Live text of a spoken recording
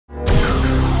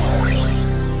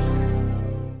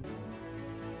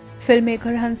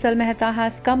Filmmaker Hansal Mehta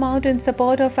has come out in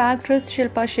support of actress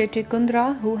Shilpa Shetty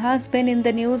Kundra, who has been in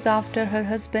the news after her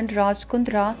husband Raj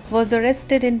Kundra was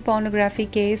arrested in pornography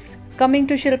case. Coming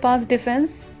to Shilpa's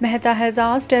defense, Mehta has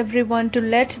asked everyone to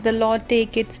let the law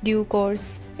take its due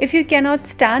course. If you cannot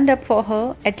stand up for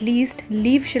her, at least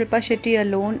leave Shilpa Shetty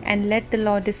alone and let the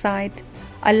law decide.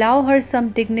 Allow her some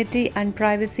dignity and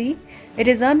privacy. It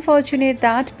is unfortunate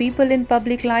that people in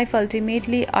public life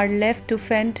ultimately are left to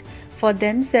fend for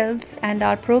themselves and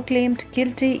are proclaimed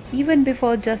guilty even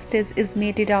before justice is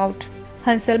meted out,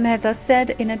 Hansal Mehta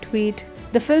said in a tweet.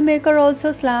 The filmmaker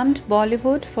also slammed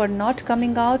Bollywood for not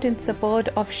coming out in support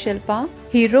of Shilpa.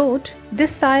 He wrote,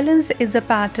 "This silence is a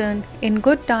pattern. In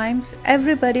good times,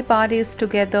 everybody parties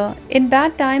together. In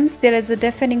bad times, there is a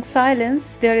deafening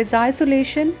silence. There is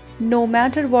isolation. No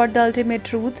matter what the ultimate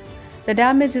truth, the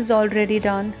damage is already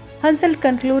done." Hansal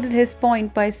concluded his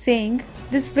point by saying,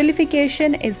 "This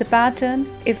vilification is a pattern.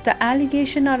 If the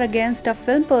allegations are against a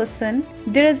film person,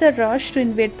 there is a rush to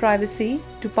invade privacy,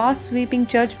 to pass sweeping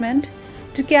judgment,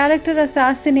 to character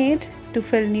assassinate, to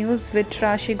fill news with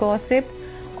trashy gossip,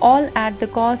 all at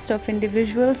the cost of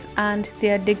individuals and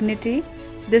their dignity.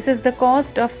 This is the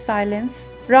cost of silence."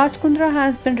 Raj Kundra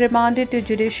has been remanded to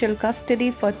judicial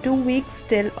custody for 2 weeks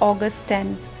till August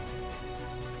 10.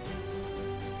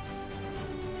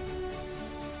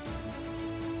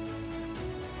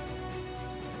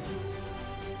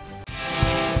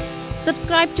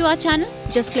 Subscribe to our channel.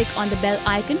 Just click on the bell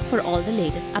icon for all the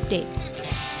latest updates.